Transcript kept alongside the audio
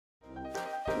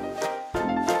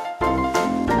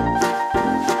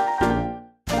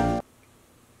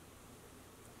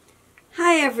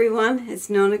everyone, it's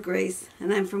NonnaGrace,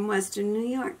 and I'm from Western New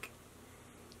York.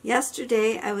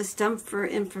 Yesterday I was stumped for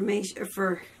information,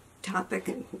 for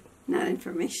topic, not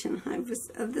information.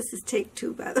 This is take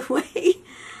 2, by the way.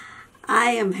 I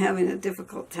am having a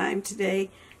difficult time today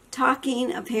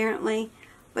talking, apparently,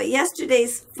 but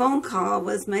yesterday's phone call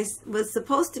was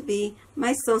supposed to be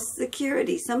my Social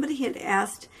Security. Somebody had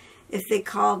asked if they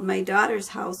called my daughter's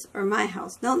house or my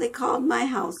house. No, they called my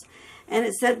house. And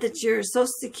it said that your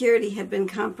Social Security had been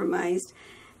compromised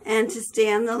and to stay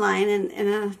on the line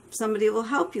and somebody will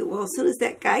help you. Well, as soon as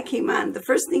that guy came on, the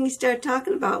first thing he started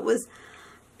talking about was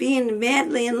being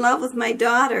madly in love with my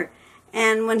daughter.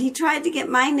 And when he tried to get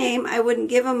my name, I wouldn't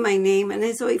give him my name.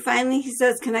 And so he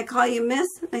says, "Can I call you Miss?"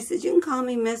 And I said, "You can call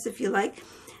me Miss if you like."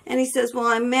 And he says, "Well,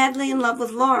 I'm madly in love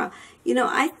with Laura." You know,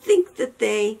 I think that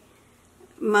they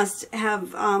must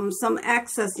have some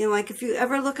access, you know, like if you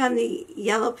ever look on the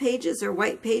yellow pages or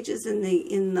white pages in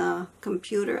the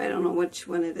computer, I don't know which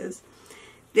one it is,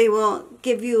 they will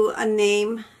give you a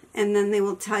name and then they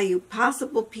will tell you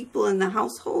possible people in the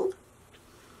household.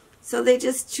 So they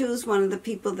just choose one of the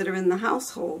people that are in the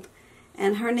household,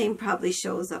 and her name probably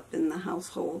shows up in the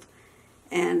household,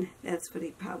 and that's what he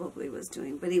probably was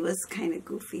doing. But he was kind of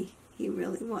goofy. He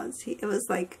really was. It was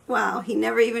like, wow, he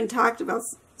never even talked about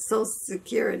Social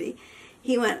Security.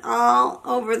 He went all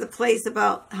over the place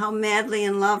about how madly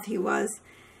in love he was.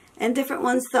 And different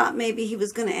ones thought maybe he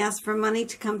was going to ask for money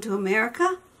to come to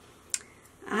America.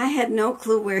 I had no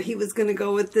clue where he was going to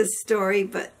go with this story,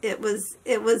 but it was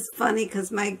funny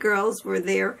because my girls were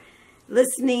there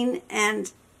listening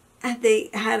and they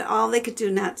had all they could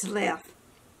do not to laugh.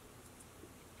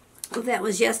 Well, that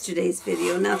was yesterday's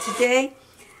video. Now today,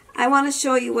 I want to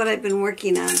show you what I've been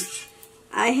working on.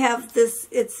 I have this,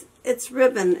 it's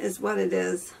ribbon is what it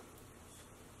is.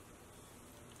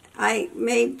 I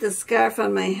made the scarf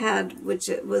on my head, which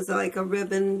it was like a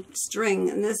ribbon string,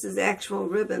 and this is actual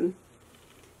ribbon.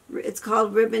 It's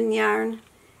called ribbon yarn,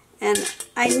 and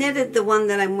I knitted the one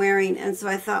that I'm wearing, and so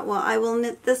I thought, well, I will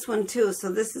knit this one too. So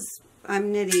this is,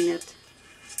 I'm knitting it,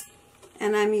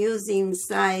 and I'm using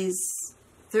size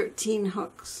 13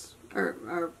 hooks,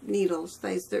 or needles,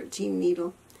 size 13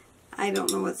 needle. I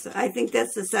don't know I think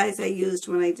that's the size I used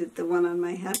when I did the one on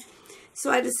my head.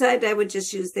 So I decided I would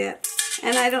just use that.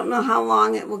 And I don't know how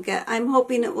long it will get. I'm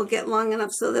hoping it will get long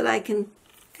enough so that I can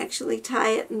actually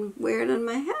tie it and wear it on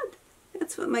my head.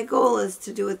 That's what my goal is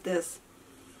to do with this.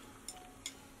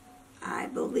 I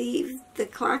believe the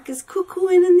clock is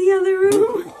cuckooing in the other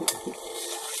room.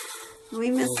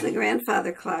 We miss the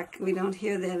grandfather clock. We don't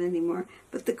hear that anymore.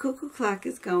 But the cuckoo clock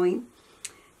is going.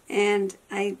 And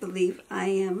I believe I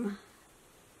am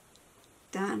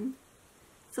done.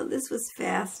 So this was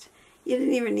fast. You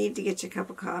didn't even need to get your cup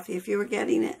of coffee. If you were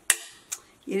getting it,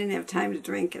 you didn't have time to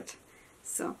drink it.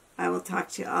 So I will talk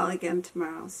to you all again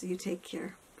tomorrow. So you take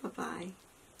care. Bye-bye.